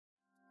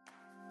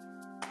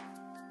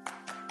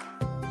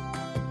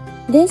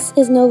This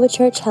is Nova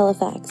Church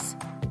Halifax,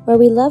 where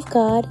we love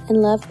God and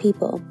love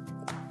people.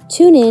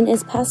 Tune in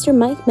as Pastor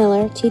Mike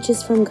Miller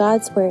teaches from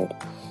God's Word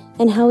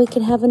and how we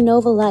can have a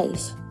Nova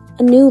life,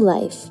 a new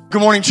life.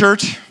 Good morning,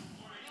 church.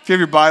 If you have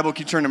your Bible,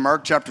 can you turn to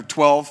Mark chapter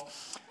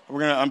 12?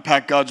 We're going to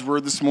unpack God's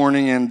Word this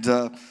morning and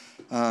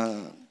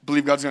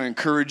believe God's going to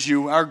encourage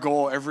you. Our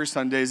goal every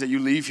Sunday is that you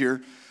leave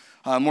here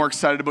more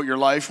excited about your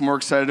life, more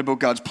excited about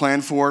God's plan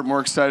for it,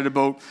 more excited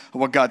about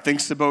what God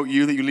thinks about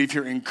you, that you leave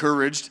here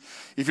encouraged.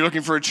 If you're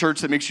looking for a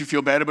church that makes you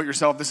feel bad about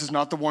yourself, this is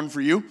not the one for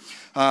you.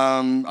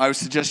 I would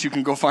suggest you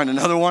can go find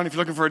another one. If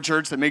you're looking for a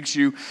church that makes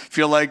you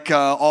feel like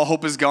all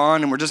hope is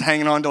gone and we're just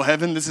hanging on till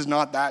heaven, this is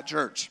not that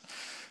church.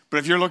 But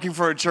if you're looking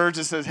for a church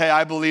that says, hey,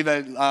 I believe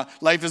that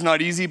life is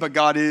not easy, but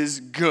God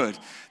is good,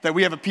 that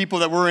we have a people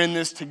that we're in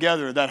this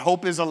together, that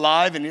hope is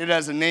alive and it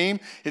has a name.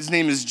 Its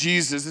name is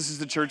Jesus. This is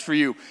the church for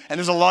you. And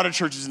there's a lot of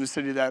churches in the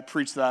city that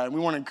preach that. And we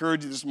want to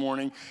encourage you this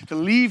morning to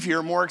leave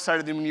here more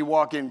excited than when you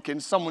walk in. Can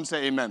someone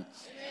say amen?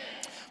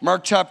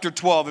 Mark chapter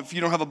 12. If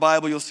you don't have a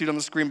Bible, you'll see it on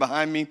the screen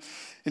behind me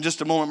in just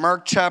a moment.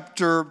 Mark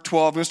chapter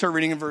 12. I'm going to start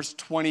reading in verse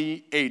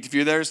 28. If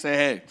you're there, say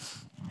hey.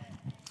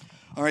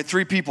 All right,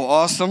 3 people.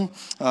 Awesome.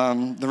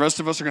 The rest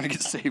of us are going to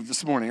get saved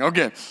this morning.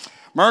 Okay.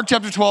 Mark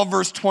chapter 12,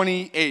 verse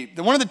 28.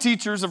 One of the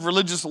teachers of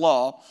religious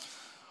law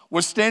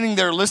was standing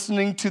there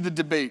listening to the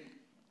debate.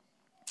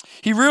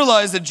 He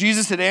realized that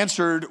Jesus had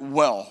answered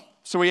well.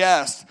 So he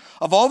asked,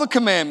 of all the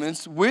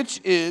commandments, which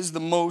is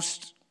the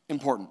most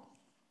important?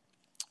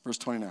 Verse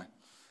 29.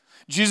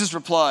 Jesus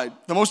replied,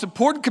 the most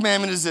important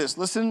commandment is this.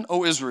 Listen,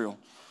 O Israel.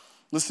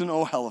 Listen,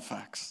 O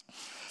Halifax.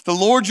 The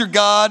Lord your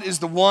God is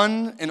the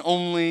one and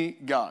only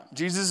God.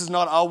 Jesus is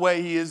not our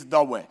way, he is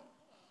the way.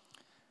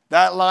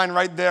 That line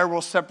right there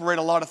will separate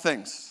a lot of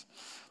things.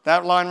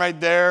 That line right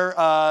there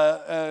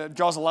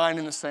draws a line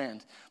in the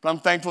sand. But I'm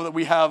thankful that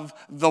we have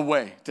the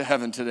way to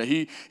heaven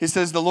today. He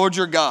says, the Lord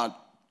your God.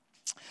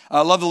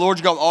 Love the Lord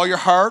your God with all your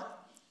heart,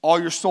 all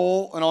your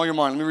soul, and all your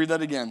mind. Let me read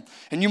that again.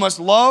 And you must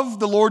love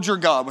the Lord your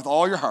God with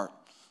all your heart,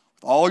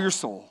 with all your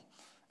soul,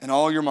 and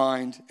all your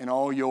mind, and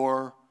all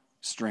your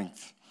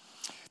strength.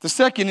 The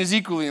second is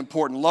equally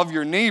important. Love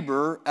your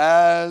neighbor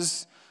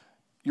as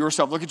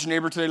yourself. Look at your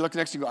neighbor today. Look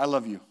next to you. Go, I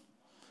love you.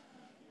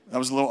 That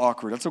was a little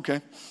awkward. That's okay.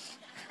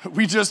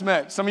 We just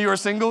met. Some of you are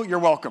single. You're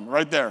welcome.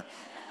 Right there.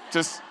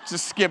 Just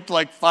skipped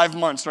like 5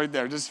 months right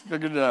there. Just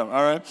figured it out.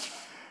 All right.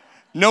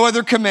 No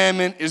other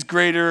commandment is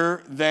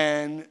greater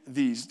than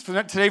these.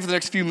 Today, for the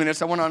next few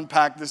minutes, I want to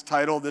unpack this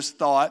title, this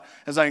thought,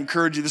 as I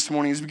encourage you this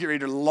morning as we get ready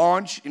to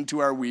launch into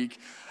our week.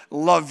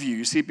 Love you.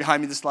 You see it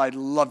behind me, the slide,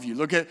 love you.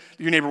 Look at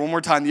your neighbor one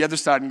more time, the other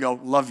side, and go,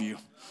 love you.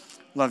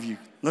 Love you.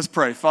 Let's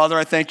pray. Father,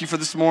 I thank you for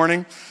this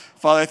morning.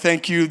 Father, I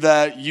thank you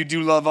that you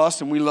do love us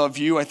and we love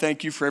you. I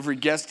thank you for every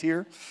guest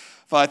here.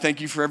 Father, I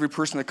thank you for every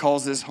person that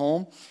calls this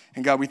home.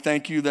 And God, we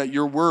thank you that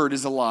your word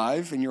is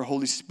alive and your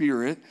Holy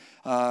Spirit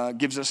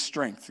gives us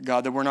strength.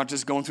 God, that we're not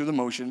just going through the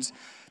motions,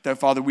 that,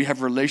 Father, we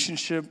have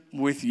relationship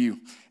with you.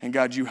 And,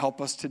 God, you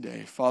help us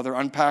today. Father,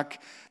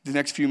 unpack the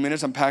next few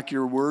minutes, unpack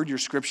your word, your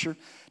scripture,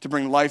 to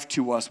bring life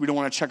to us. We don't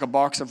want to check a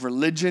box of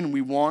religion.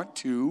 We want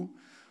to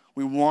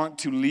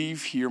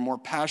leave here more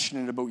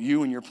passionate about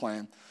you and your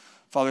plan.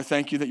 Father,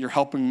 thank you that you're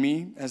helping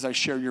me as I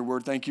share your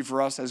word. Thank you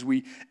for us as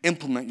we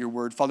implement your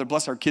word. Father,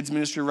 bless our kids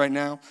ministry right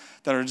now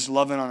that are just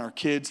loving on our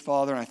kids,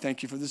 Father, and I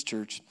thank you for this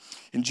church.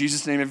 In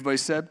Jesus' name, everybody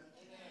said,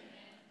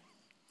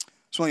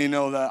 just want you to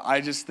know that I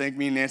just think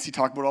me and Nancy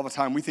talk about it all the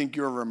time. We think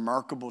you're a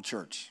remarkable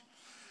church.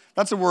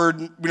 That's a word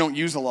we don't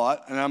use a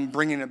lot, and I'm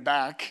bringing it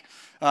back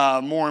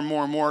more and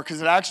more and more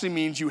because it actually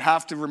means you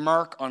have to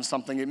remark on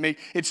something.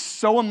 It's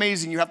so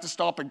amazing you have to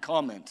stop and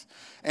comment.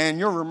 And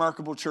you're a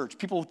remarkable church.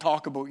 People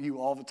talk about you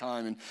all the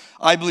time. And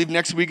I believe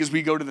next week as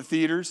we go to the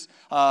theaters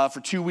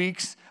for 2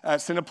 weeks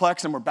at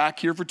Cineplex, and we're back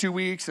here for 2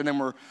 weeks, and then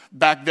we're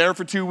back there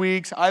for 2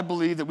 weeks, I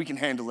believe that we can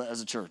handle it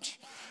as a church.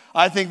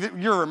 I think that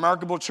you're a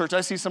remarkable church.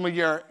 I see some of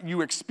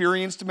you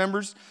experienced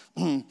members,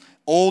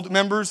 older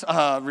members.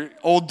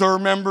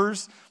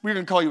 We're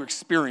going to call you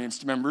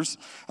experienced members.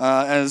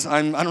 I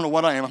don't know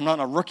what I am. I'm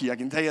not a rookie, I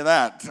can tell you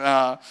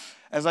that.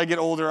 As I get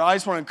older, I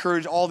just want to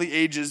encourage all the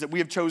ages that we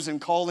have chosen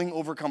calling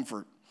over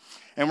comfort.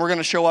 And we're going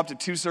to show up to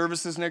 2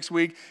 services next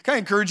week. Can I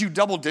encourage you,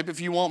 double dip if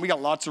you want. We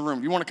got lots of room.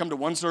 If you want to come to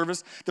one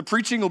service, the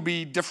preaching will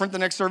be different the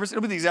next service.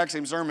 It'll be the exact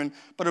same sermon,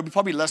 but it'll be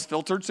probably less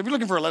filtered. So if you're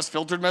looking for a less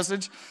filtered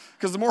message,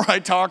 because the more I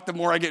talk, the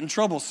more I get in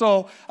trouble.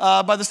 So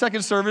by the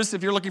second service,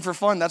 if you're looking for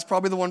fun, that's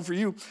probably the one for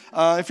you.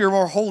 If you're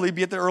more holy,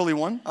 be at the early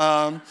one.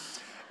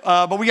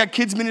 But we got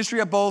kids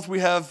ministry at both. We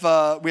have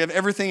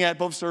everything at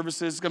both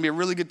services. It's going to be a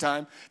really good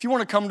time. If you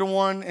want to come to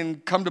one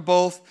and come to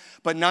both,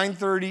 but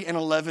 9:30 and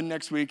 11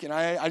 next week. And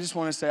I just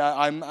want to say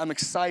I'm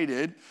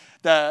excited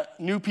that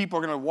new people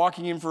are going to be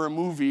walking in for a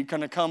movie,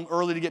 going to come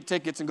early to get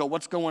tickets and go,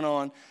 what's going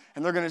on?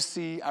 And they're going to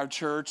see our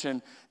church.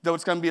 And though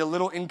it's going to be a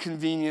little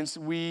inconvenience,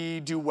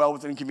 we do well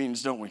with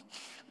inconvenience, don't we?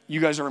 You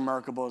guys are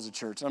remarkable as a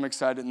church. I'm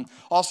excited. And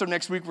also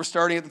next week, we're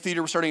starting at the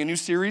theater. We're starting a new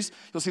series.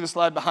 You'll see the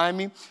slide behind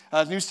me.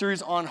 A new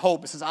series on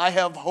hope. It says, I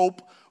have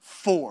hope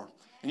for.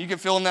 And you can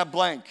fill in that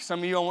blank. Some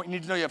of you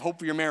need to know you have hope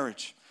for your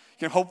marriage. You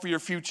can have hope for your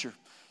future.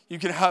 You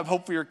can have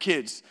hope for your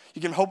kids.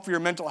 You can hope for your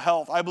mental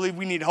health. I believe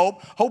we need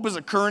hope. Hope is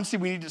a currency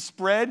we need to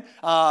spread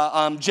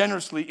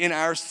generously in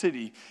our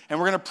city. And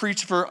we're going to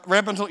preach right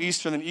up until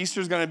Easter. And then Easter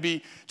is going to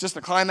be just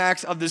the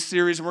climax of this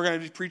series. And we're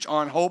going to preach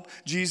on hope.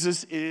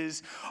 Jesus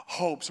is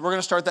hope. So we're going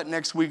to start that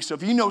next week. So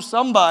if you know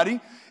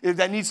somebody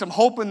that needs some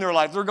hope in their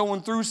life, they're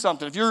going through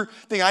something. If you're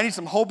thinking, I need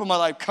some hope in my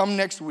life, come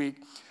next week.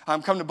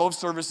 Come to both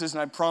services,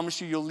 and I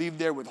promise you, you'll leave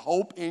there with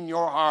hope in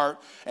your heart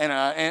and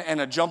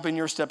a jump in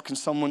your step. Can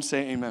someone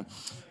say amen?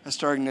 That's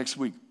starting next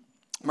week.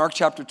 Mark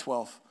chapter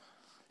 12.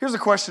 Here's a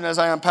question as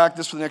I unpack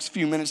this for the next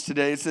few minutes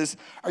today. It says,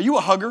 are you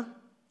a hugger?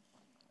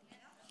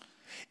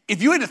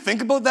 If you had to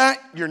think about that,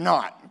 you're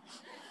not.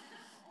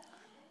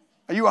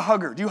 Are you a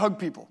hugger? Do you hug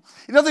people?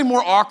 There's nothing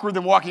more awkward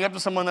than walking up to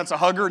someone that's a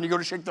hugger and you go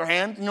to shake their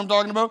hand. You know what I'm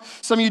talking about?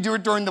 Some of you do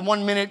it during the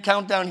 1 minute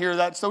countdown here,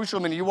 that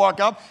social minute. You walk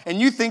up and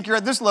you think you're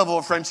at this level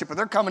of friendship, but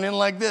they're coming in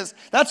like this.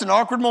 That's an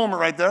awkward moment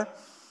right there.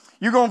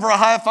 You're going for a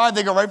high five,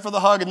 they go right for the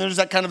hug, and there's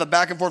that kind of a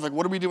back and forth, like,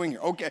 what are we doing here?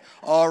 Okay,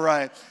 all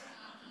right.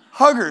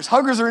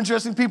 Huggers are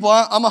interesting people.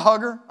 I'm a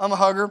hugger.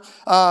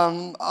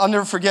 I'll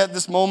never forget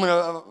this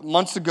moment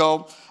months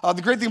ago.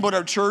 The great thing about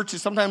our church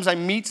is sometimes I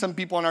meet some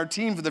people on our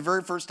team for the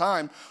very first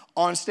time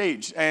on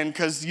stage. And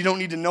because you don't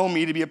need to know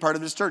me to be a part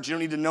of this church. You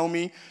don't need to know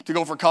me to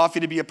go for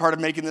coffee to be a part of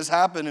making this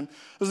happen. And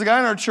there's a guy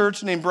in our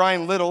church named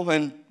Brian Little.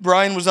 And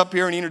Brian was up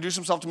here and he introduced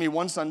himself to me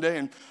one Sunday.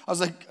 And I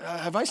was like,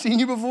 have I seen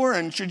you before?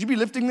 And should you be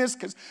lifting this?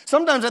 Because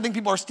sometimes I think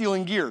people are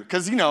stealing gear.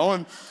 Because,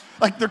 and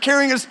like they're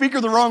carrying a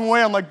speaker the wrong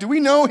way. I'm like, do we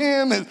know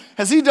him?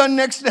 Has he done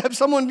next step?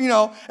 Someone,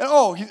 and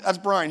that's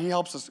Brian. He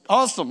helps us.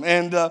 Awesome.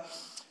 And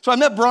so I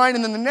met Brian,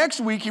 and then the next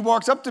week he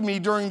walks up to me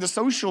during the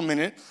social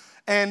minute,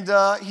 and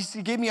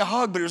he gave me a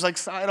hug, but it was like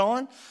side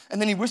on. And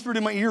then he whispered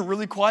in my ear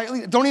really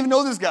quietly. I don't even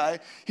know this guy.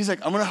 He's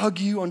like, I'm going to hug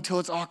you until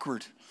it's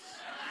awkward.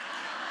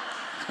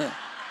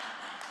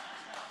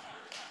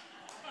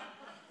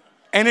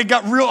 And it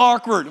got real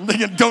awkward. I'm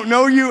thinking, don't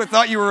know you. I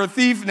thought you were a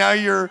thief. Now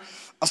you're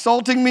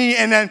assaulting me.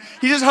 And then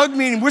he just hugged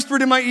me and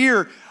whispered in my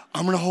ear,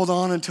 I'm going to hold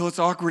on until it's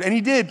awkward. And he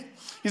did.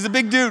 He's a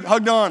big dude,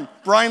 hugged on.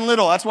 Brian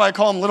Little, that's why I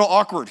call him Little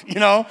Awkward,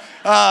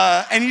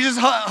 And he just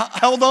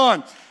held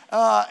on.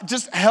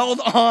 Just held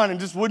on and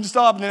just wouldn't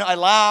stop. And then I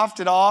laughed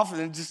it off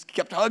and just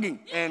kept hugging.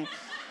 And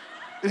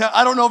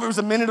I don't know if it was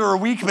a minute or a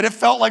week, but it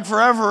felt like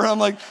forever. And I'm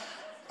like,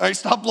 all right,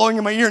 stop blowing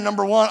in my ear,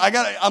 number one.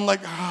 I'm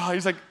like,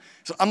 he's like,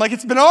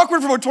 it's been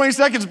awkward for about 20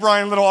 seconds,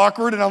 Brian, Little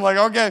Awkward. And I'm like,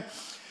 okay.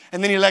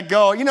 And then he let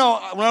go. When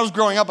I was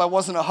growing up, I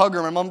wasn't a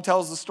hugger. My mom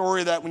tells the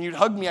story that when you'd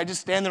hug me, I just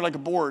stand there like a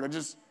board.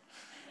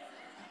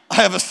 I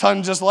have a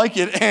son just like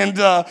it.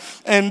 But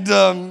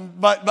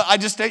I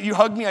just, you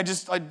hug me, I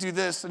do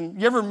this. And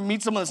you ever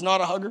meet someone that's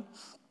not a hugger?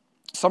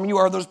 Some of you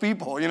are those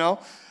people,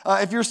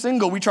 If you're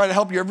single, we try to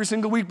help you every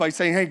single week by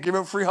saying, hey, give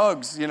out free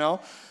hugs,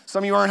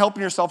 Some of you aren't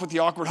helping yourself with the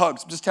awkward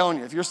hugs. I'm just telling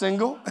you, if you're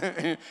single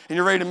and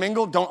you're ready to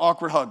mingle, don't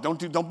awkward hug.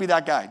 Don't be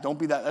that guy. Don't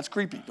be that. That's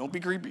creepy. Don't be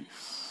creepy.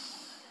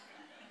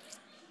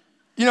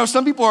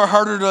 Some people are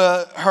harder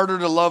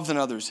to love than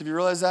others. Have you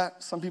realized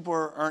that? Some people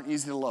aren't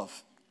easy to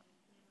love.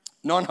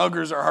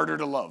 Non-huggers are harder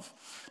to love.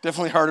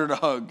 Definitely harder to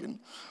hug. In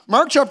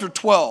Mark chapter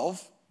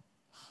 12,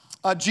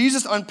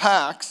 Jesus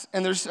unpacks,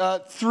 and there's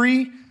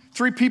three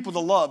people to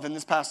love in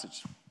this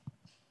passage.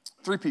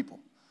 3 people.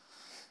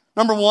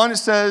 Number 1, it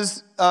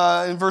says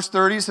in verse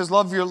 30, it says,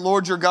 love your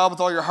Lord your God with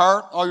all your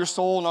heart, all your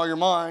soul, and all your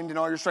mind, and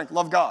all your strength.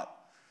 Love God.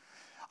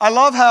 I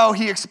love how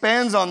he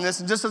expands on this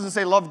and just doesn't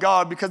say love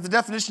God, because the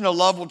definition of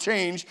love will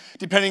change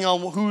depending on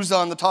who's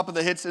on the top of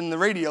the hits in the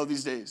radio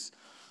these days.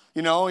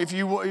 Depending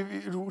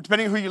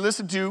on who you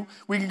listen to,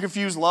 we can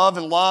confuse love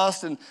and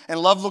lust, and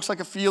love looks like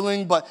a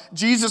feeling, but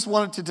Jesus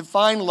wanted to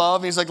define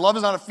love, and he's like, love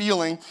is not a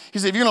feeling. He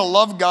said, if you're going to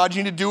love God,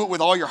 you need to do it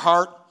with all your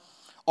heart,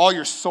 all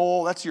your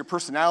soul. That's your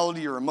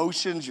personality, your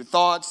emotions, your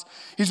thoughts.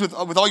 He's with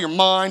all your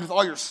mind, with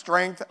all your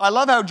strength. I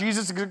love how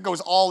Jesus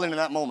goes all in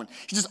that moment.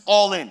 He's just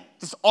all in.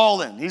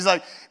 He's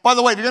like, by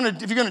the way, if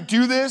you're gonna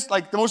do this,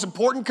 like the most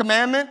important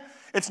commandment,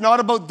 it's not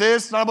about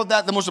this, it's not about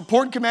that. The most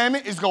important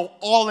commandment is go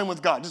all in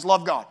with God. Just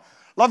love God.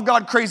 Love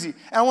God crazy.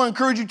 And I want to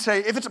encourage you today,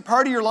 if it's a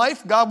part of your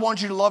life, God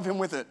wants you to love him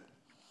with it.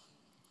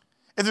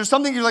 If there's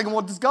something you're like,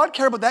 well, does God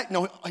care about that?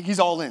 No, he's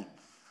all in.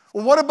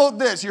 Well, what about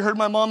this? You heard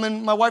my mom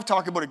and my wife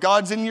talk about it.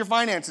 God's in your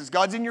finances.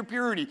 God's in your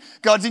purity.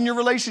 God's in your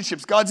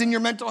relationships. God's in your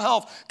mental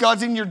health.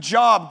 God's in your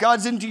job.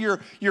 God's into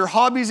your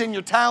hobbies and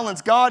your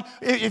talents. God,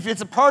 if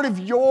it's a part of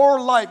your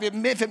life,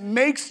 if it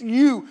makes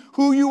you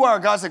who you are,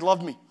 God's like,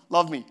 love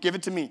me, give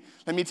it to me.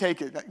 Let me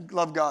take it.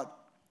 Love God.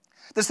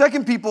 The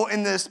second people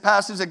in this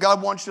passage that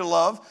God wants you to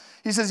love,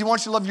 he says he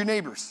wants you to love your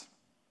neighbors.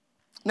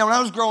 Now, when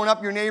I was growing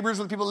up, your neighbors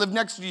were the people that lived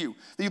next to you,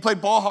 that you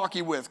played ball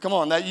hockey with. Come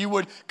on, that you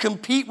would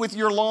compete with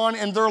your lawn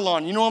and their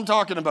lawn. You know what I'm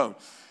talking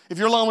about. If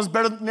your lawn was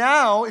better,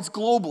 now it's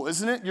global,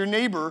 isn't it? Your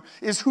neighbor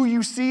is who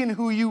you see and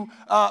who you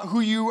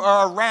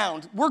are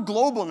around. We're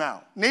global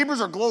now.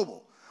 Neighbors are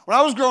global. When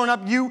I was growing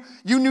up, you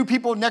knew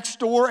people next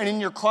door and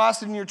in your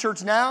class and in your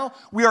church. Now,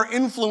 we are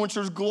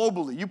influencers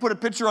globally. You put a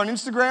picture on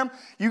Instagram,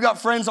 you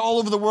got friends all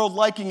over the world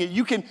liking it.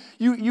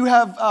 You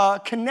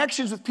have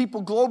connections with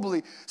people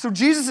globally. So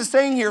Jesus is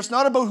saying here, it's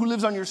not about who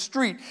lives on your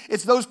street.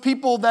 It's those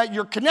people that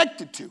you're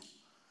connected to.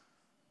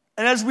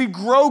 And as we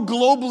grow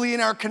globally in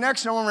our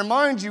connection, I want to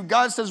remind you,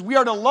 God says we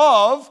are to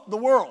love the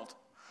world.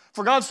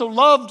 For God so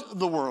loved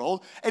the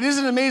world. It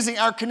isn't amazing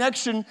our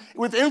connection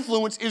with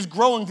influence is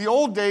growing. The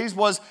old days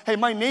was, hey,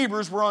 my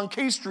neighbors were on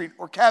K Street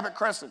or Cabot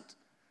Crescent.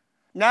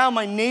 Now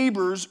my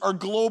neighbors are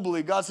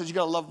globally. God says you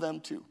got to love them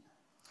too.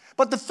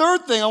 But the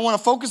third thing I want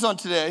to focus on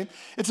today,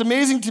 it's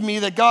amazing to me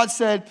that God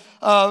said,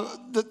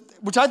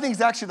 which I think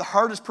is actually the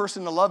hardest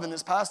person to love in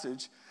this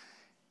passage,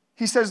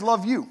 he says,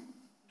 love you.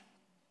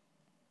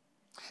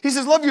 He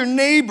says, love your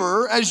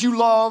neighbor as you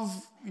love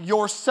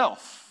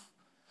yourself.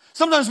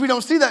 Sometimes we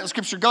don't see that in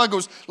Scripture. God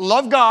goes,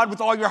 love God with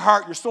all your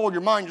heart, your soul,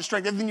 your mind, your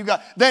strength, everything you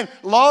got. Then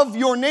love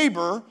your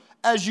neighbor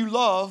as you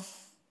love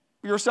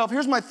yourself.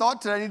 Here's my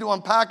thought today I need to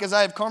unpack as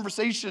I have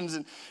conversations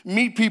and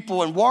meet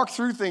people and walk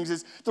through things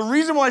is the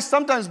reason why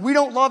sometimes we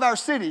don't love our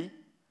city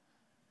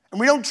and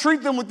we don't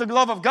treat them with the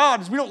love of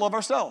God is we don't love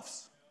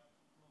ourselves.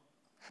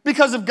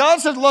 Because if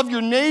God says love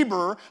your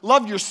neighbor,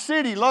 love your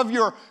city, love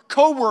your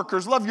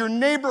coworkers, love your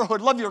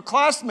neighborhood, love your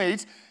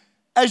classmates,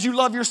 as you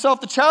love yourself,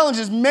 the challenge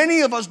is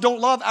many of us don't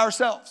love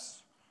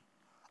ourselves.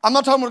 I'm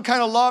not talking about the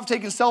kind of love,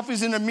 taking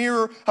selfies in a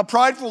mirror, a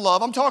prideful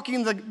love. I'm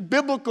talking the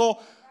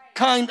biblical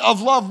kind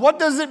of love. What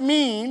does it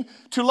mean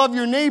to love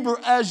your neighbor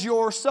as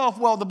yourself?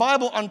 Well, the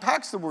Bible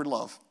unpacks the word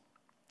love.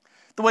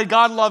 The way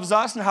God loves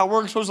us and how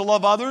we're supposed to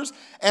love others.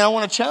 And I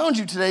want to challenge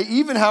you today,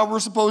 even how we're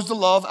supposed to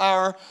love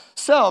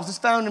ourselves. It's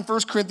found in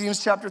 1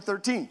 Corinthians chapter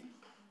 13.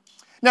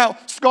 Now,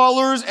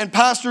 scholars and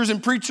pastors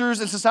and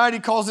preachers and society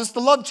calls this the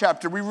love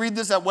chapter. We read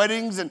this at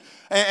weddings and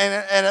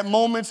at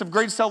moments of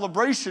great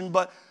celebration.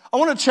 But I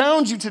want to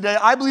challenge you today.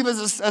 I believe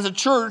as a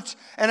church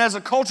and as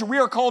a culture, we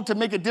are called to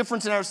make a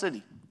difference in our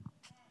city.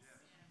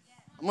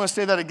 I'm going to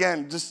say that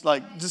again, just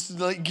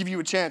to give you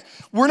a chance.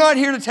 We're not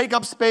here to take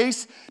up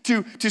space,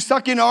 to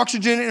suck in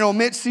oxygen and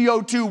omit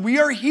CO2. We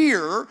are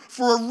here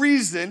for a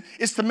reason,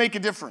 is to make a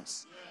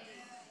difference.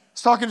 I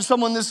was talking to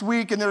someone this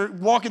week, and they're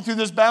walking through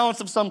this balance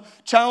of some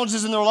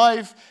challenges in their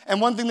life, and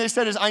one thing they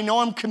said is, I know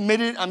I'm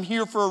committed, I'm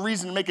here for a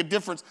reason to make a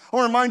difference. I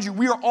want to remind you,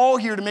 we are all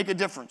here to make a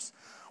difference.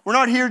 We're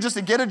not here just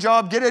to get a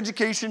job, get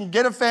education,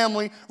 get a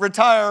family,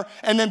 retire,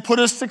 and then put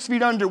us 6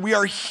 feet under. We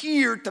are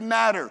here to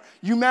matter.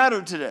 You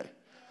matter today.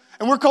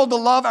 And we're called to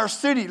love our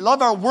city,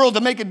 love our world,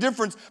 to make a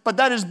difference, but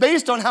that is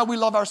based on how we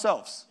love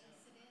ourselves.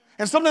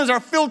 And sometimes our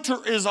filter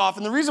is off.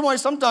 And the reason why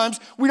sometimes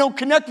we don't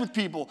connect with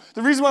people,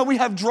 the reason why we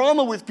have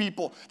drama with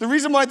people, the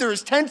reason why there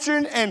is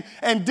tension and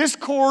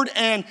discord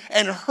and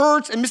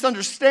hurts and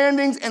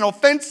misunderstandings and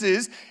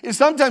offenses is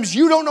sometimes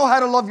you don't know how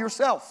to love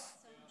yourself.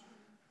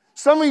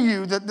 Some of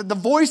you, the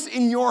voice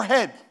in your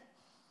head,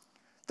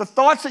 the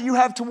thoughts that you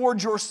have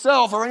towards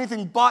yourself are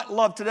anything but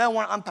love. Today I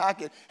want to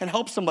unpack it and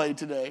help somebody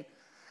today.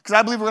 Because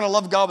I believe we're going to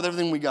love God with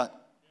everything we got.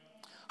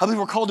 I believe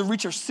we're called to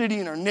reach our city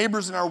and our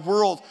neighbors and our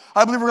world.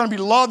 I believe we're going to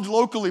be loved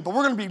locally, but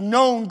we're going to be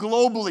known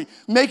globally,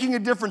 making a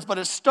difference. But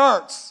it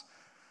starts,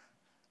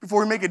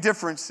 before we make a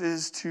difference,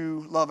 is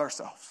to love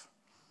ourselves.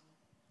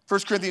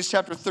 1 Corinthians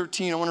chapter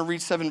 13, I want to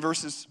read 7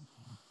 verses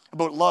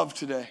about love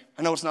today.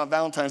 I know it's not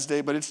Valentine's Day,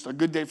 but it's a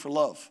good day for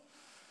love.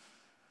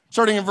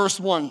 Starting in verse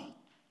 4.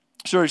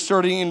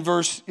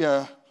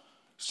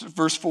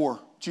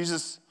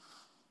 Jesus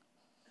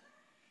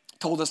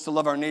told us to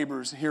love our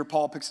neighbors. Here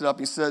Paul picks it up.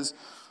 He says,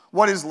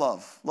 what is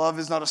love? Love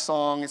is not a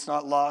song. It's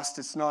not lust.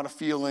 It's not a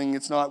feeling.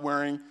 It's not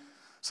wearing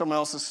someone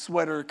else's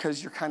sweater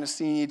because you're kind of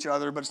seeing each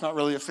other, but it's not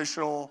really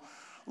official.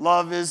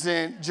 Love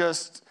isn't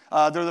just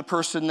they're the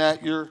person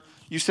that you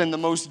send the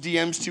most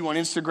DMs to on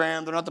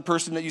Instagram. They're not the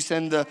person that you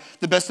send the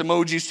best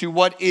emojis to.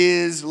 What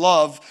is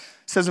love?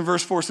 It says in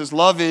verse 4, it says,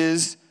 love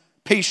is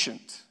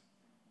patient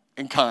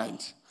and kind.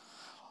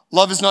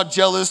 Love is not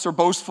jealous or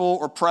boastful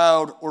or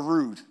proud or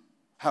rude.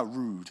 How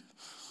rude.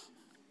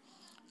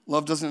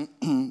 Love doesn't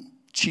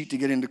cheat to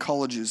get into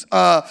colleges.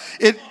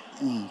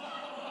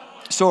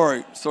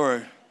 Sorry.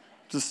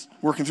 Just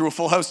working through a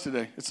full house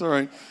today. It's all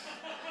right.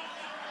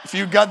 If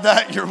you got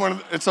that,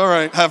 it's all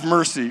right. Have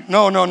mercy.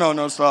 No,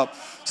 stop.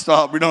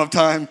 We don't have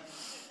time.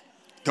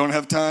 Don't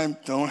have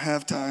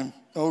time.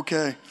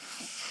 Okay.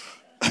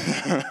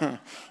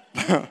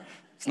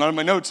 It's not in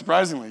my notes,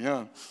 surprisingly.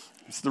 Yeah.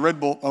 It's the Red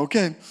Bull.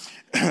 Okay.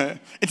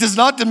 It does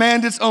not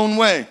demand its own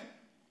way.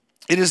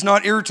 It is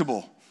not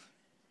irritable.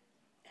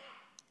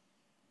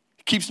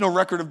 It keeps no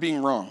record of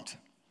being wronged.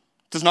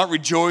 It does not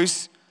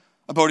rejoice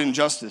about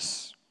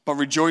injustice, but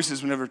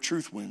rejoices whenever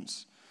truth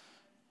wins.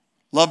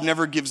 Love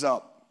never gives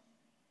up.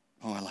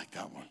 Oh, I like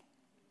that one.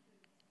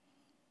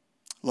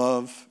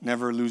 Love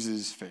never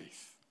loses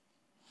faith.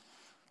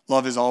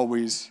 Love is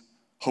always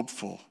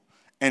hopeful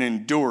and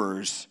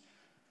endures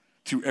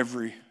through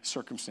every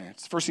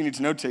circumstance. First thing you need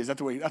to know today is that's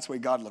the way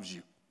God loves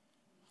you.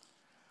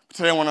 But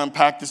today I want to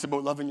unpack this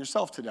about loving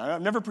yourself today.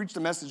 I've never preached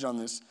a message on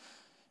this.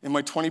 in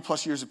my 20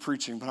 plus years of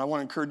preaching, but I want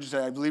to encourage you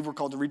today. I believe we're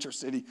called to reach our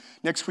city.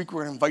 Next week,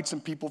 we're going to invite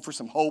some people for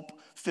some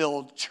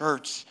hope-filled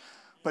church.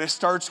 But it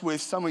starts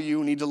with some of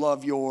you need to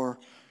love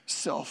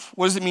yourself.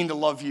 What does it mean to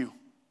love you?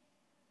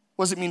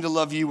 What does it mean to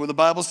love you? Well, the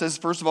Bible says,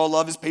 first of all,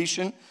 love is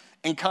patient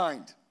and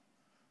kind.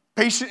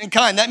 Patient and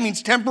kind. That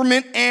means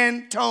temperament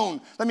and tone.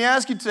 Let me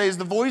ask you today, is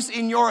the voice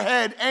in your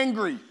head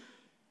angry?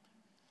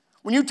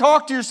 When you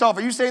talk to yourself,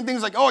 are you saying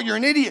things like, oh, you're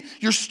an idiot,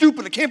 you're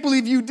stupid, I can't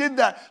believe you did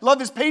that?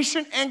 Love is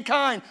patient and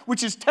kind,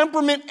 which is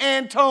temperament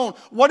and tone.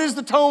 What is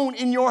the tone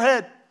in your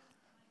head?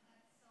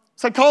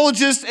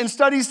 Psychologists and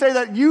studies say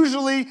that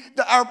usually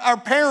our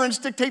parents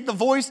dictate the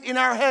voice in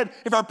our head.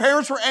 If our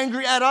parents were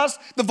angry at us,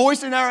 the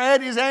voice in our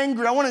head is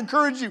angry. I want to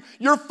encourage you.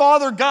 Your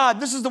Father God,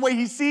 this is the way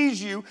He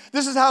sees you.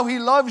 This is how He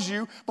loves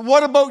you. But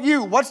what about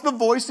you? What's the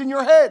voice in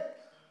your head?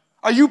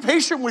 Are you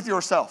patient with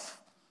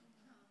yourself?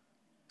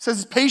 It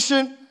says it's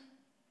patient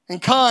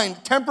and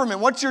kind. Temperament.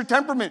 What's your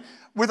temperament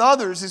with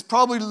others is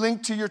probably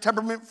linked to your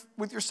temperament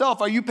with yourself.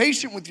 Are you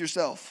patient with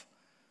yourself?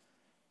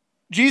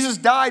 Jesus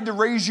died to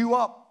raise you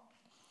up.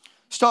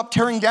 Stop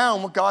tearing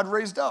down what God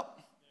raised up.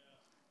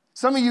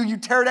 Some of you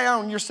tear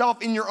down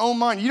yourself in your own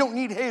mind. You don't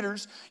need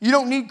haters. You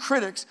don't need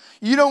critics.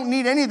 You don't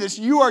need any of this.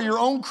 You are your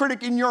own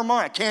critic in your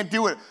mind. I can't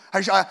do it.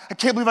 I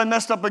can't believe I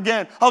messed up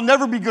again. I'll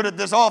never be good at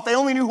this. Oh, if they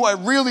only knew who I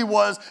really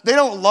was. They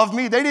don't love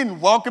me. They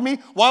didn't welcome me.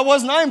 Why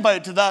wasn't I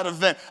invited to that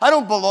event? I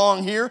don't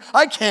belong here.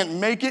 I can't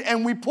make it.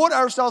 And we put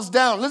ourselves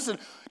down. Listen,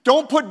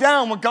 don't put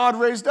down what God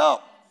raised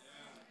up.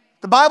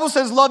 The Bible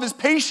says love is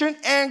patient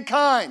and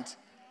kind.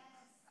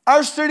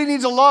 Our city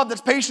needs a love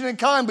that's patient and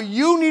kind, but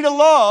you need a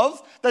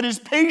love that is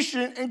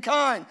patient and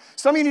kind.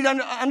 Some of you need to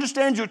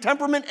understand your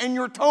temperament and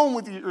your tone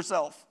with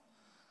yourself.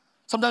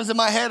 Sometimes in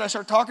my head, I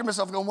start talking to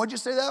myself going, what'd you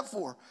say that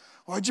for?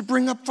 Why'd you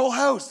bring up Full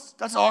House?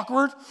 That's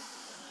awkward.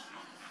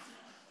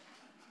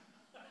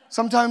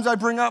 Sometimes I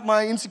bring up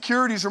my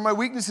insecurities or my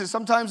weaknesses.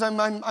 Sometimes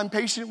I'm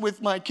patient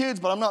with my kids,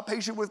 but I'm not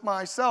patient with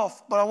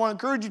myself. But I want to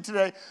encourage you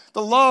today,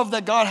 the love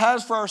that God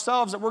has for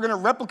ourselves that we're going to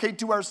replicate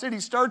to our city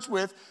starts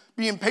with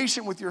being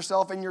patient with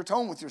yourself and your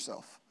tone with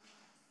yourself.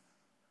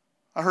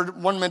 I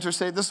heard one mentor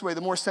say it this way,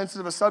 the more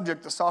sensitive a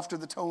subject, the softer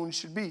the tone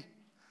should be.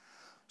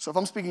 So if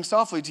I'm speaking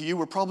softly to you,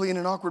 we're probably in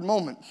an awkward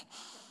moment.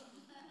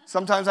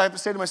 Sometimes I have to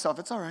say to myself,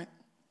 it's all right.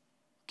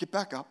 Get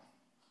back up.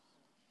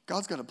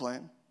 God's got a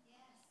plan.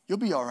 You'll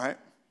be all right.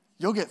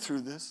 You'll get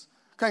through this.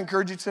 Can I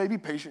encourage you today, be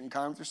patient and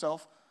kind with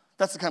yourself?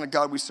 That's the kind of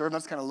God we serve.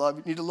 That's the kind of love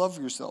you need to love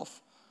for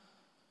yourself.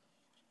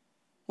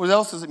 What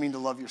else does it mean to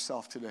love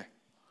yourself today?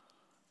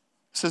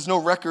 It says no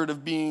record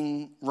of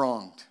being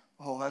wronged.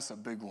 Oh, that's a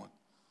big one.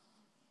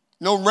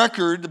 No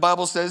record, the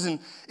Bible says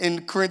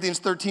in Corinthians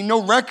 13,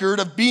 no record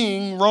of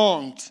being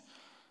wronged.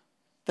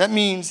 That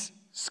means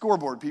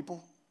scoreboard,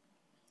 people.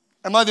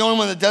 Am I the only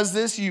one that does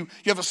this? You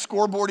have a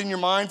scoreboard in your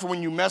mind for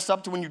when you mess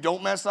up to when you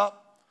don't mess up?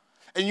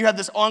 And you have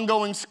this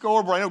ongoing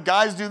scoreboard. I know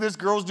guys do this,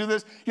 girls do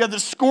this. You have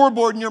this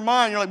scoreboard in your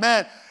mind. You're like,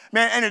 man,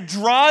 and it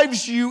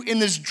drives you in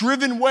this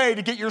driven way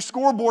to get your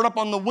scoreboard up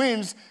on the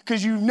wins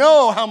because you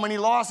know how many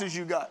losses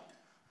you got.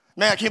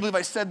 Man, I can't believe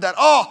I said that.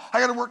 Oh,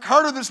 I got to work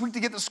harder this week to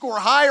get the score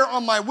higher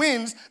on my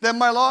wins than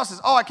my losses.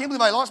 Oh, I can't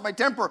believe I lost my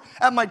temper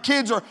at my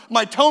kids or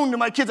my tone to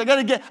my kids. I got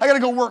to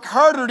go work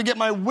harder to get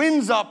my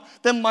wins up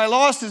than my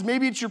losses.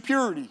 Maybe it's your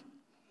purity.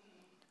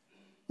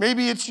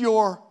 Maybe it's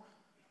your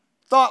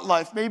thought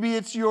life. Maybe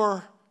it's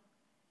your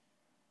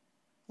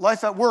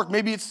life at work.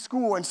 Maybe it's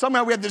school. And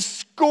somehow we have this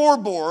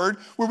scoreboard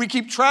where we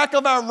keep track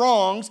of our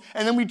wrongs,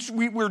 and then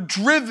we're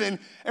driven,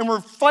 and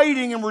we're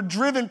fighting, and we're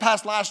driven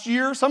past last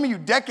year. Some of you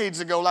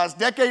decades ago, last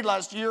decade,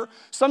 last year.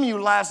 Some of you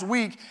last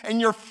week.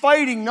 And you're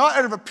fighting not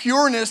out of a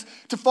pureness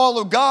to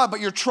follow God, but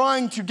you're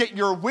trying to get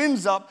your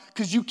wins up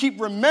because you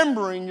keep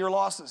remembering your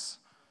losses.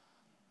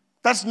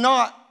 That's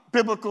not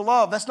biblical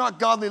love. That's not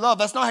godly love.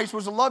 That's not how you're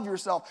supposed to love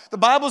yourself. The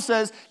Bible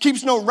says,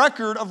 keeps no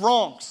record of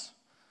wrongs.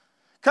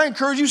 Can I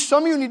encourage you?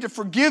 Some of you need to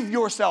forgive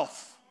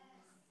yourself.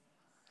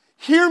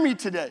 Hear me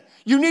today.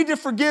 You need to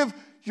forgive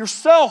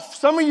yourself.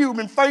 Some of you have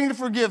been fighting to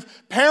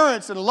forgive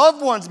parents and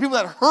loved ones, people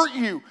that hurt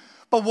you.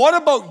 But what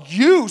about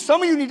you?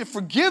 Some of you need to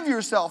forgive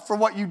yourself for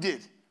what you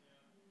did. You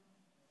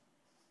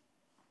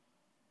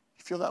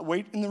feel that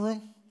weight in the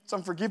room?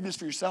 Some forgiveness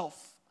for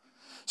yourself.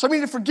 Some of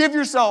you need to forgive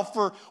yourself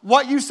for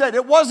what you said.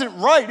 It wasn't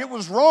right. It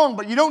was wrong,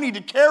 but you don't need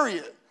to carry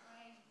it.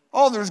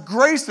 Oh, there's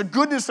grace, the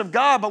goodness of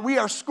God, but we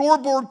are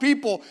scoreboard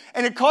people,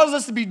 and it causes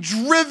us to be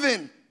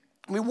driven.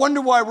 We wonder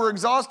why we're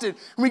exhausted.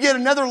 And we get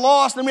another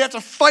loss, then we have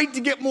to fight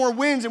to get more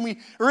wins, and we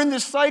are in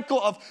this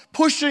cycle of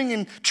pushing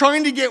and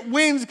trying to get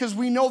wins because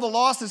we know the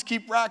losses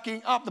keep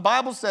racking up. The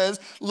Bible says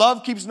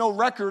love keeps no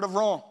record of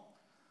wrong.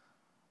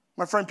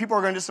 My friend, people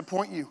are going to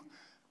disappoint you,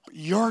 but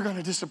you're going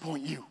to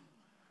disappoint you.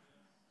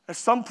 At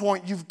some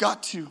point, you've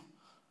got to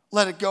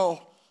let it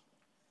go.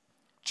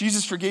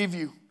 Jesus forgave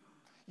you.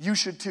 You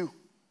should too.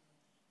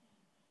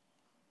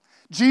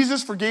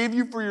 Jesus forgave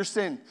you for your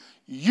sin.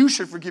 You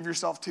should forgive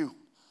yourself too.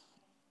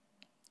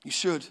 You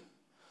should.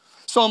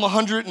 Psalm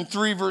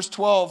 103 verse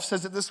 12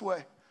 says it this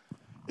way.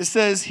 It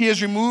says, He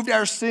has removed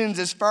our sins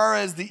as far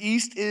as the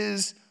east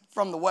is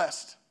from the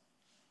west.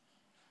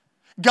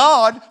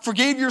 God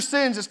forgave your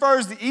sins as far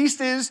as the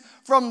east is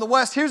from the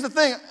west. Here's the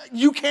thing.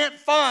 You can't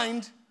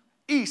find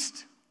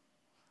east.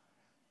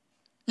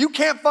 You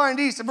can't find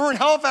east. If we're in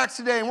Halifax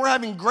today and we're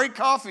having great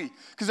coffee,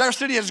 because our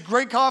city has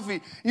great coffee,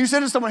 and you say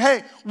to someone,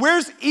 hey,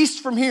 where's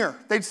east from here?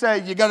 They'd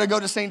say, you got to go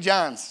to St.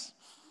 John's,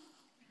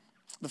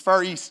 the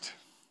far east.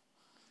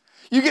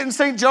 You get in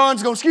St.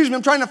 John's, go, excuse me,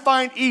 I'm trying to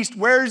find east.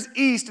 Where's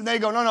east? And they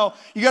go, no,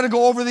 you got to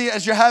go over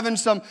as you're having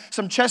some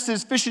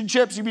Chester's fish and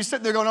chips. You'd be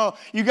sitting there going, no,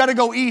 you got to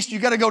go east. You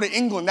got to go to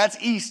England. That's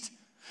east.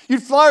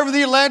 You'd fly over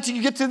the Atlantic,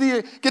 you get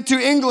to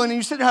England, and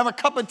you sit and have a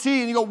cup of tea,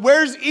 and you go,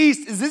 where's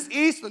east? Is this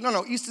east?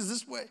 No, east is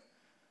this way.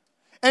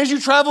 And as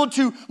you travel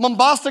to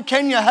Mombasa,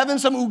 Kenya, having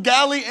some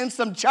ugali and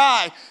some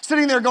chai,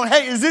 sitting there going,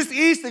 hey, is this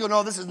east? They go,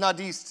 no, this is not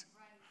east.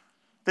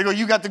 They go,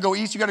 you got to go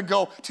east. You got to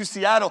go to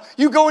Seattle.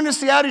 You go into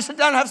Seattle, you sit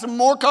down and have some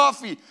more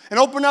coffee and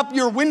open up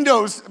your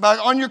windows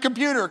on your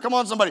computer. Come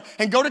on, somebody.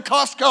 And go to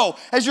Costco.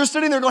 As you're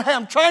sitting there going, hey,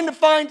 I'm trying to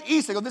find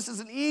east. They go, this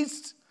isn't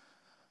east.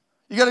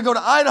 You got to go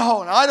to Idaho.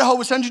 And Idaho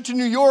will send you to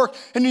New York.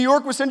 And New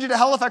York will send you to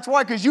Halifax.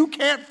 Why? Because you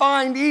can't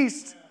find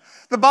east.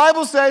 The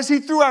Bible says he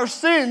threw our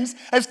sins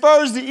as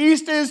far as the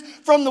east is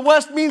from the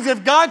west. Means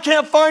if God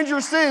can't find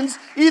your sins,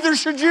 either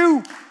should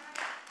you.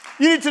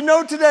 You need to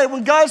know today,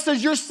 when God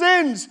says your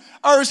sins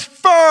are as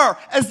far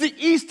as the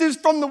east is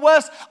from the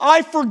west,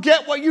 I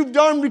forget what you've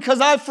done because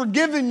I've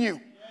forgiven you.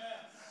 Yes.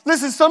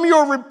 Listen, some of you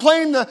are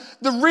replaying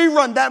the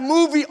rerun, that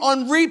movie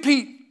on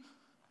repeat.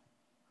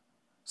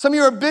 Some of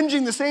you are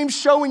binging the same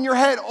show in your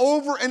head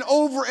over and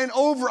over and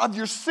over of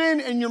your sin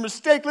and your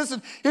mistake.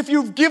 Listen, if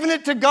you've given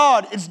it to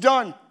God, it's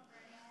done.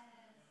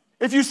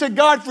 If you said,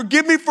 God,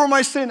 forgive me for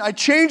my sin, I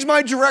change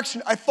my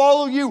direction, I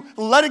follow you,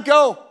 let it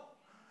go.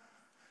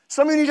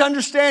 Some of you need to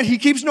understand, he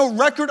keeps no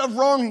record of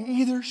wrong,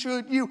 either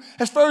should you.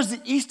 As far as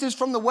the east is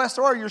from the west,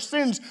 are your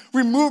sins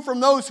removed from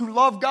those who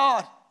love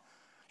God.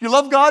 You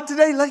love God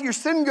today? Let your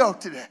sin go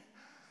today.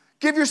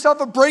 Give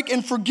yourself a break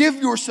and forgive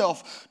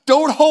yourself.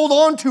 Don't hold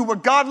on to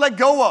what God let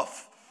go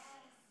of.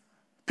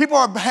 People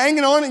are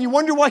hanging on and you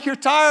wonder why you're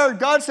tired.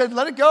 God said,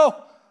 let it go.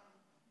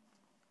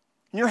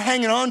 And you're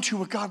hanging on to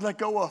what God let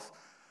go of.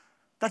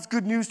 That's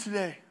good news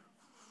today.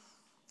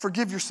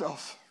 Forgive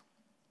yourself.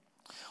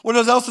 What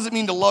else does it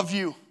mean to love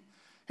you?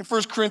 In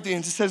 1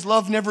 Corinthians, it says,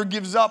 love never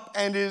gives up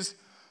and is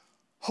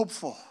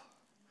hopeful.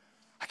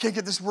 I can't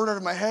get this word out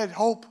of my head,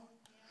 hope.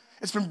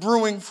 It's been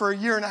brewing for a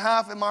year and a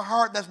half in my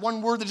heart. That's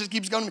one word that just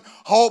keeps going to me.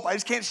 Hope. I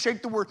just can't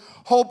shake the word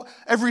hope.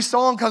 Every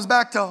song comes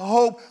back to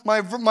hope.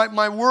 My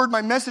word,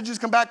 my messages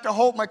come back to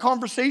hope. My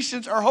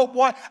conversations are hope.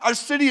 Why? Our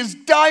city is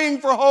dying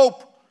for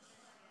hope.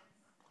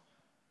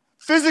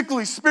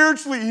 Physically,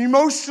 spiritually,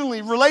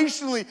 emotionally,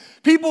 relationally.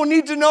 People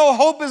need to know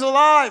hope is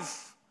alive.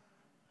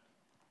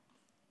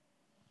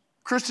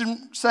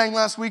 Christian sang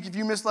last week. If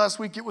you missed last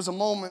week, it was a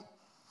moment.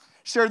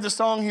 Shared the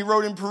song he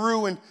wrote in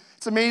Peru, and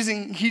it's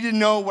amazing. He didn't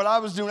know what I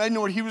was doing. I didn't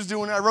know what he was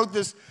doing. I wrote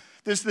this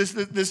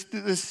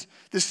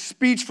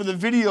speech for the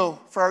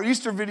video, for our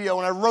Easter video,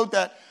 and I wrote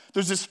that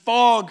there's this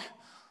fog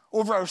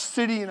over our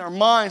city and our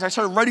minds. I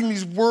started writing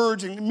these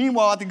words, and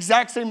meanwhile, at the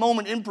exact same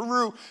moment in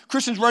Peru,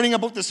 Christians writing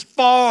about this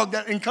fog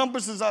that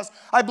encompasses us.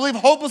 I believe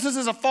hopelessness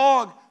is a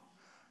fog.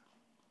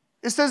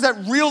 It says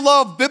that real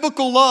love,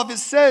 biblical love, it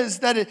says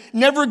that it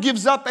never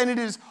gives up and it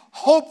is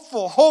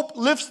hopeful. Hope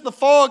lifts the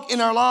fog in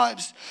our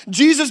lives.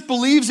 Jesus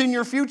believes in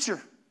your future.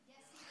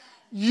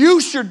 You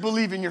should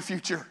believe in your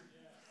future.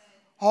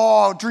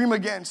 Oh, dream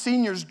again.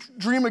 Seniors,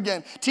 dream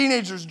again.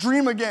 Teenagers,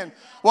 dream again.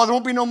 Well, there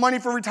won't be no money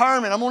for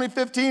retirement. I'm only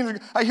 15.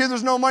 I hear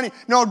there's no money.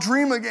 No,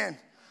 dream again.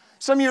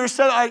 Some of you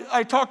said,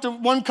 I talked to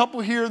one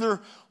couple here.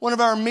 They're one of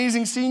our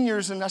amazing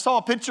seniors, and I saw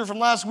a picture from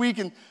last week,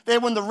 and they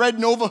had one of the red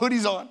Nova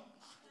hoodies on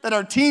that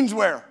our teens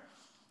wear.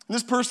 And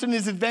this person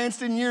is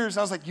advanced in years.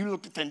 I was like, you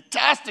look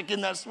fantastic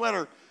in that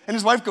sweater. And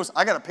his wife goes,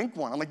 I got a pink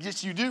one. I'm like,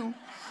 yes, you do.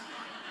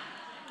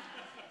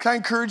 Can I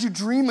encourage you?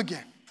 Dream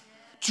again.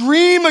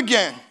 Dream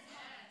again.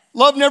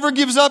 Love never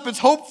gives up. It's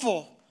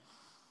hopeful.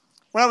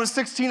 When I was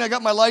 16, I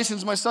got my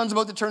license. My son's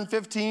about to turn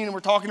 15, and we're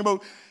talking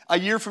about a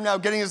year from now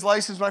getting his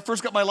license. When I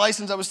first got my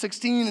license, I was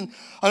 16, and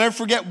I'll never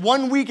forget,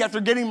 1 week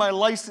after getting my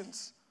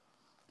license,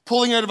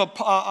 pulling out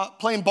of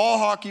playing ball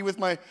hockey with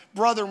my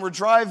brother, and we're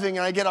driving,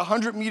 and I get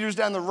 100 meters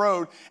down the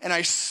road, and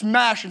I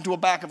smash into the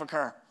back of a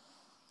car.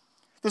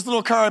 This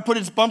little car, I put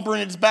its bumper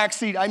in its back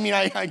seat. I mean,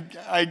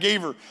 I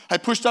gave her. I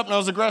pushed up, and I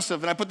was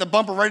aggressive, and I put the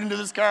bumper right into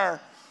this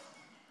car.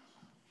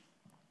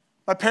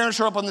 My parents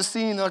show up on the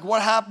scene. They're like,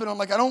 what happened? I'm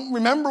like, I don't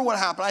remember what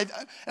happened.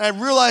 And I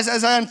realized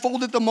as I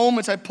unfolded the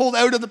moments, I pulled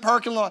out of the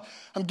parking lot.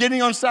 I'm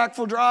getting on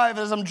Sackville Drive.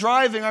 As I'm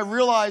driving, I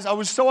realized I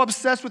was so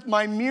obsessed with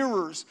my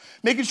mirrors,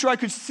 making sure I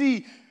could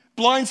see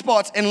blind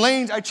spots and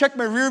lanes. I checked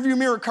my rearview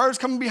mirror, cars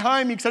coming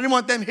behind me because I didn't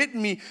want them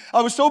hitting me.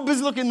 I was so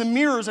busy looking in the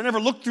mirrors, I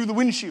never looked through the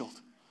windshield.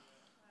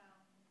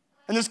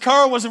 And this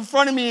car was in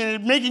front of me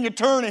and making a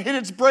turn and hit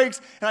its brakes,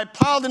 and I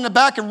piled in the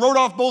back and rode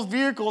off both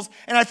vehicles.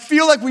 And I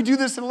feel like we do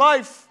this in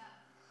life.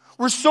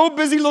 We're so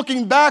busy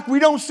looking back, we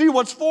don't see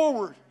what's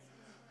forward.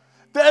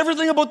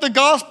 Everything about the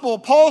gospel,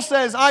 Paul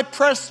says, I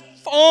press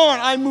on,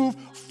 I move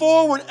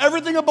forward.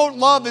 Everything about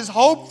love is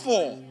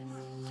hopeful.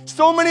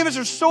 So many of us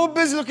are so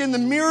busy looking in the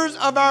mirrors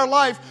of our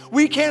life,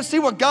 we can't see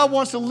what God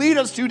wants to lead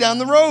us to down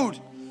the road.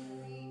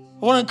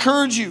 I want to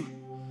encourage you.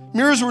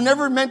 Mirrors were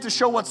never meant to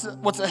show what's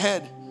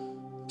ahead.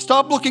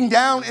 Stop looking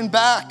down and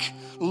back.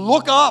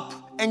 Look up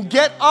and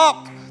get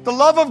up. The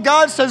love of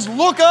God says,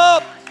 look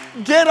up,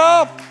 get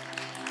up.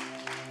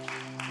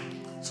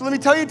 So let me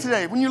tell you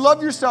today, when you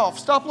love yourself,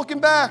 stop looking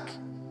back.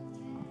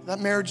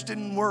 That marriage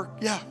didn't work.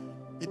 Yeah,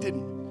 it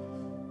didn't.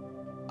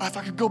 If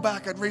I could go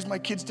back, I'd raise my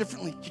kids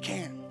differently. You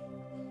can't.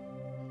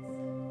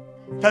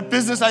 That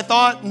business I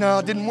thought, no,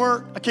 it didn't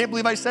work. I can't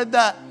believe I said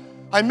that.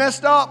 I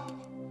messed up.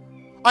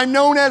 I'm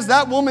known as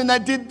that woman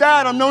that did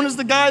that. I'm known as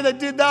the guy that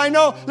did that. I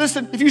know.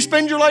 Listen, if you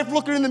spend your life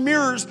looking in the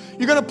mirrors,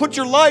 you're going to put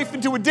your life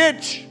into a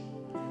ditch.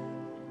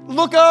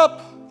 Look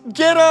up.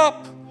 Get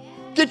up.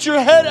 Get your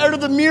head out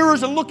of the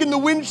mirrors and look in the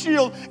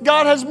windshield.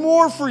 God has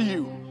more for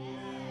you.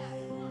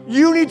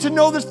 You need to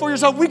know this for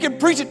yourself. We can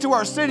preach it to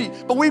our city,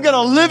 but we've got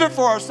to live it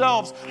for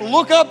ourselves.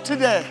 Look up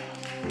today.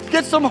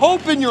 Get some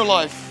hope in your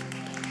life.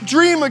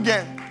 Dream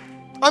again.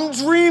 I'm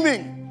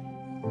dreaming.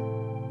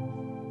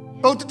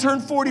 About to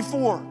turn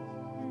 44.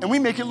 And we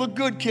make it look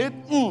good, kid.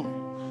 The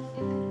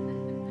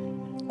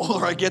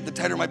older I get, the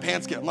tighter my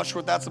pants get. I'm not sure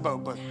what that's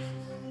about, but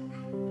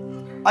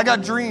I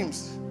got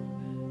dreams.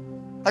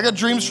 I got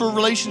dreams for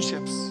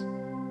relationships,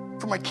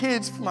 for my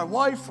kids, for my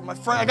wife, for my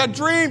friend. I got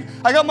dreams.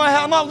 I'm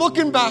not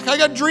looking back. I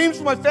got dreams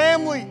for my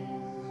family.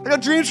 I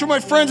got dreams for my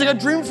friends. I got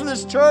dreams for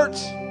this church.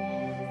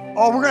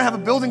 Oh, we're going to have a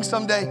building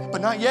someday,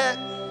 but not yet.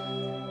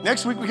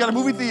 Next week, we got a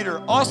movie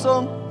theater.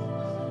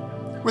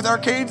 Awesome. With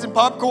arcades and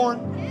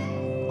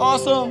popcorn.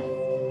 Awesome.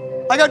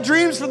 I got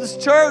dreams for this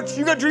church.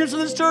 You got dreams for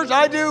this church?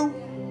 I do.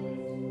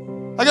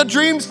 I got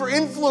dreams for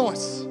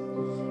influence.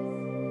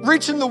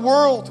 Reaching the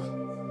world.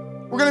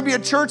 We're going to be a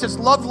church that's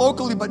loved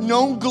locally but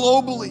known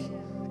globally.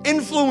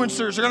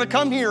 Influencers are going to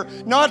come here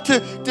not to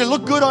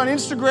look good on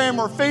Instagram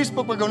or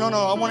Facebook, but go, no,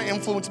 I want to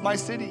influence my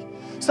city.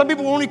 Some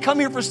people only come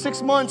here for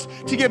 6 months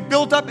to get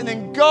built up and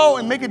then go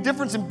and make a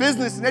difference in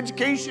business and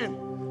education,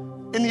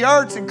 in the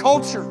arts and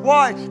culture.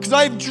 Why? Because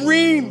I have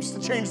dreams to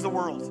change the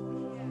world.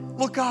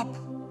 Look up.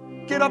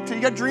 Get up to.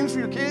 You got dreams for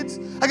your kids?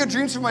 I got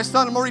dreams for my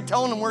son. I'm already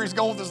telling him where he's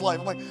going with his life.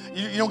 I'm like,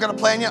 you don't got a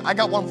plan yet? I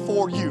got one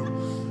for you.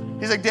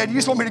 He's like, Dad, you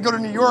just want me to go to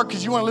New York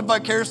because you want to live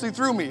vicariously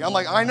through me. I'm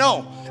like, I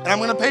know, and I'm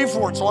going to pay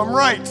for it, so I'm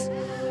right.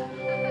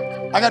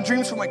 I got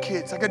dreams for my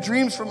kids. I got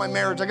dreams for my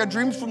marriage. I got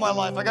dreams for my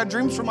life. I got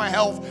dreams for my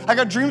health. I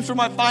got dreams for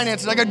my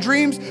finances. I got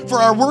dreams for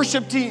our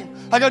worship team.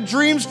 I got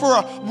dreams for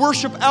a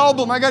worship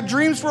album. I got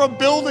dreams for a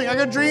building. I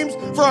got dreams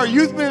for our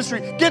youth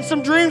ministry. Get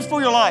some dreams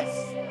for your life.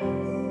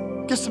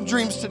 Get some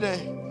dreams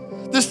today.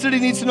 This city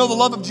needs to know the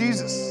love of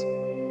Jesus.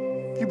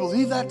 Do you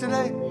believe that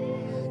today?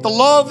 The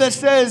love that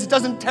says it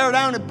doesn't tear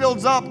down, it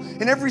builds up.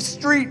 In every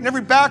street, in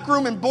every back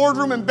room, and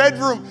boardroom, and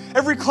bedroom,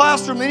 every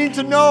classroom, they need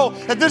to know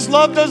that this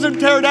love doesn't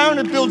tear down,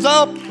 it builds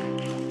up.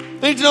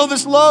 They need to know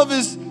this love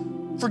is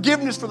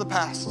forgiveness for the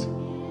past.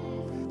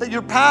 That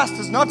your past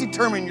does not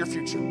determine your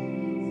future.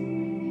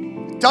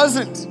 It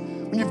doesn't.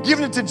 When you've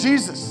given it to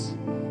Jesus,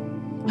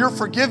 you're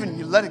forgiven,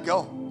 you let it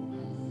go.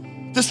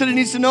 This city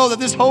needs to know that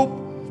this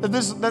hope,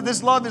 that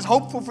this love is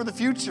hopeful for the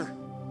future.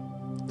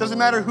 Doesn't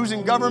matter who's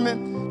in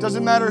government,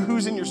 doesn't matter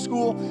who's in your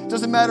school,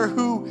 doesn't matter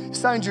who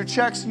signs your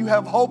checks. You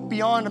have hope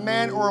beyond a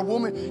man or a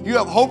woman. You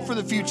have hope for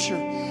the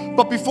future.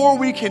 But before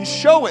we can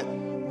show it,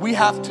 we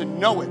have to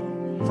know it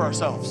for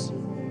ourselves.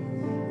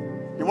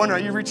 You're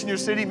wondering, are you reaching your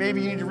city?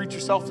 Maybe you need to reach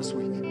yourself this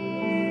week.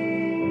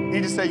 You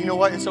need to say, you know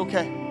what, it's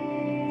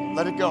okay.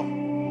 Let it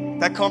go.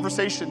 That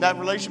conversation, that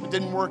relationship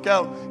didn't work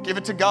out. Give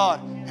it to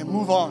God and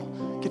move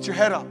on. Get your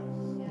head up.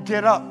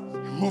 Get up.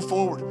 Move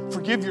forward.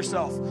 Forgive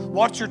yourself.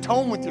 Watch your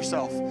tone with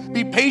yourself.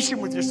 Be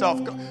patient with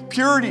yourself.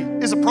 Purity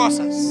is a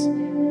process.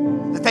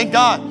 Thank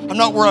God I'm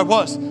not where I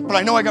was, but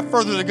I know I got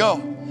further to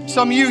go.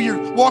 Some of you,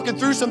 you're walking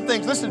through some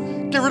things.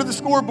 Listen, get rid of the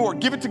scoreboard.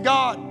 Give it to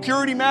God.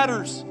 Purity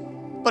matters.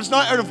 But it's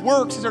not out of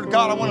works. It's out of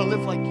God. I want to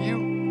live like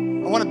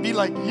you. I want to be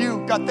like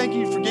you. God, thank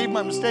you. You forgave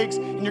my mistakes,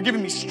 and you're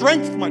giving me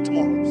strength for my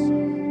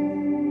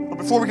tomorrows. But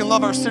before we can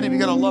love our city, we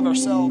got to love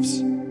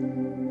ourselves.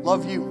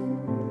 Love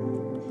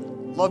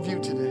you. Love you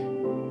today.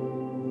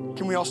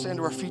 Can we all stand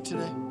to our feet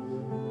today?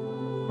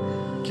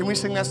 Can we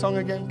sing that song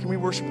again? Can we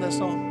worship that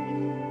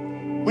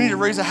song? We need to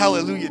raise a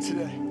hallelujah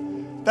today.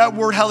 That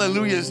word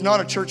hallelujah is not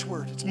a church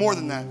word. It's more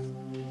than that.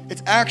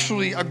 It's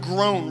actually a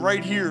groan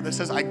right here that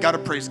says, I gotta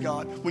praise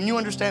God. When you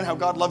understand how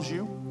God loves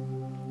you,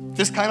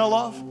 this kind of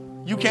love,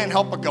 you can't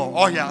help but go,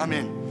 oh yeah, I'm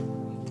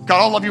in.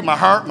 God, I'll love you with my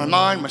heart, my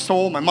mind, my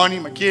soul, my money,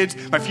 my kids,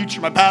 my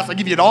future, my past. I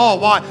give you it all.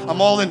 Why?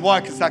 I'm all in. Why?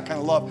 Because that kind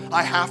of love.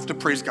 I have to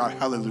praise God.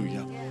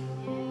 Hallelujah.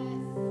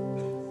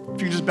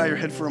 If you just bow your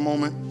head for a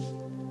moment,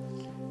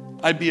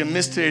 I'd be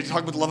amiss today to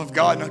talk about the love of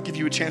God and not give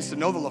you a chance to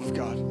know the love of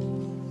God.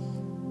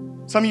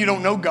 Some of you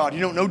don't know God. You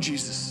don't know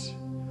Jesus.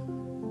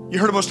 You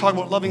heard us talk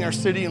about loving our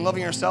city and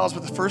loving ourselves,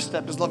 but the first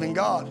step is loving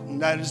God,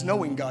 and that is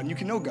knowing God. And you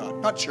can know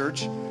God, not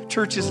church.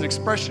 Church is an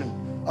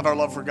expression of our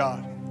love for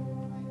God.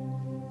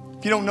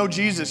 If you don't know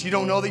Jesus, you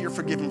don't know that you're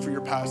forgiven for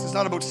your past. It's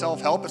not about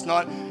self-help. It's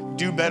not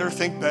do better,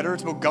 think better.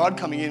 It's about God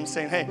coming in and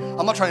saying, hey,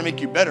 I'm not trying to make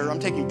you better.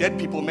 I'm taking dead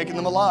people and making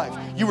them alive.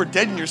 You were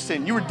dead in your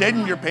sin. You were dead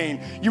in your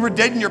pain. You were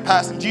dead in your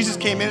past. And Jesus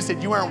came in and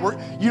said, you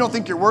don't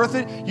think you're worth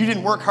it. You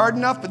didn't work hard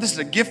enough, but this is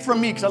a gift from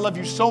me because I love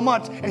you so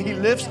much. And he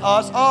lifts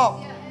us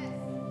up.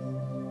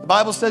 The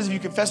Bible says if you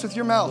confess with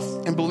your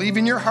mouth and believe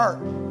in your heart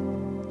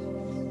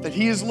that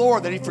he is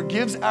Lord, that he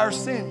forgives our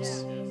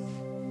sins,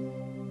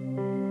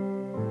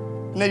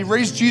 and that he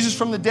raised Jesus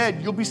from the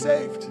dead, you'll be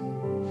saved.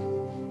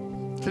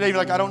 Today, you're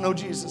like, I don't know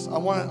Jesus. I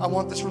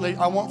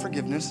want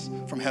forgiveness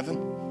from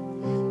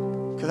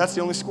heaven because that's the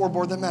only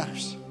scoreboard that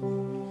matters.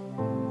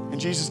 And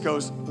Jesus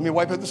goes, let me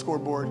wipe out the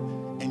scoreboard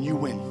and you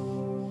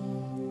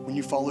win when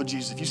you follow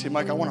Jesus. If you say,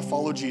 Mike, I want to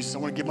follow Jesus. I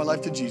want to give my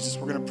life to Jesus.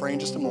 We're going to pray in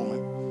just a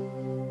moment.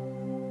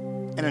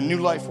 And a new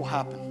life will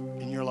happen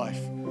in your life.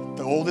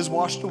 The old is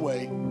washed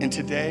away and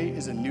today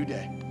is a new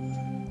day.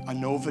 A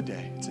nova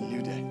day. It's a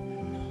new day.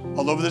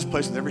 All over this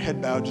place with every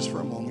head bowed just for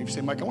a moment. You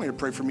say, Mike, I want you to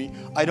pray for me.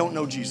 I don't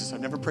know Jesus. I've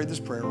never prayed this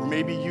prayer. Or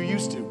maybe you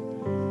used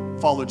to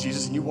follow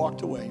Jesus and you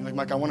walked away. You're like,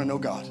 Mike, I want to know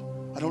God.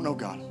 I don't know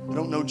God. I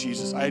don't know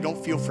Jesus. I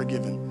don't feel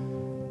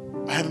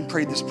forgiven. I haven't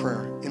prayed this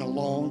prayer in a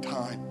long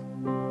time.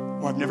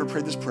 Or I've never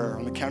prayed this prayer.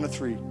 On the count of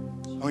 3, I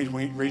want you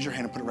to raise your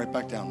hand and put it right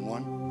back down.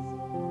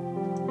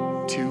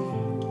 1,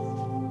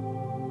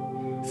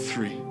 2,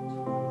 3.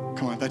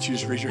 Come on, if that's you,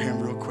 just raise your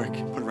hand real quick.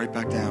 Put it right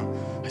back down.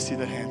 I see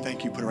that hand.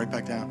 Thank you. Put it right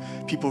back down.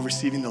 People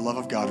receiving the love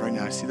of God right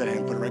now. I see that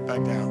hand. Put it right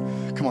back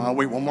down. Come on, I'll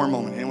wait one more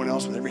moment. Anyone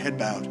else with every head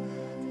bowed?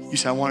 You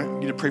say, I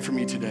want you to pray for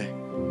me today.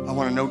 I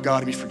want to know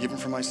God and be forgiven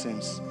for my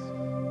sins.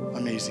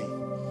 Amazing.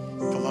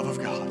 The love of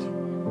God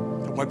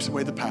that wipes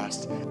away the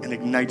past and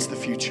ignites the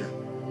future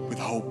with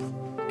hope.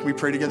 Can we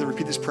pray together?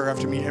 Repeat this prayer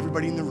after me.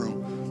 Everybody in the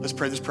room, let's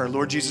pray this prayer.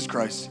 Lord Jesus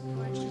Christ,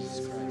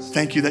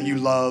 thank you that you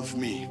love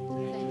me.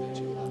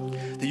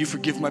 That you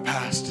forgive my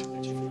past,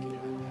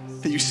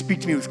 that you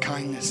speak to me with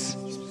kindness.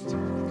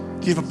 Do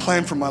you have a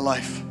plan for my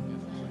life?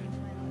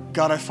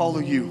 God, I follow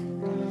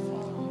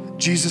you.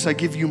 Jesus, I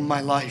give you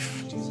my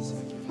life,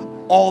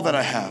 all that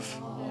I have.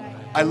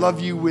 I love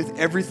you with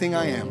everything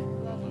I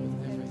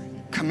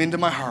am. Come into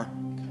my heart.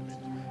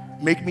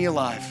 Make me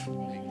alive.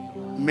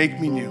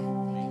 Make me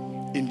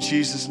new. In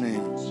Jesus'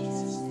 name,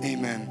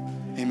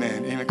 amen,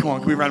 amen, amen. Come on,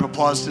 can we round of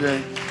applause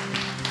today?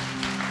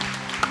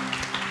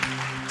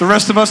 The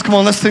rest of us, come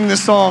on, let's sing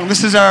this song.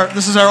 This is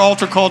our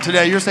altar call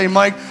today. You're saying,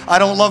 Mike, I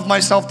don't love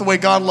myself the way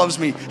God loves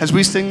me. As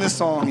we sing this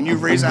song and you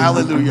raise a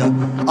hallelujah,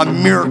 a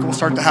miracle will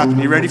start to happen.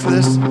 You ready for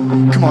this?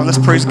 Come on, let's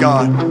praise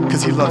God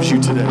because he loves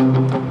you today.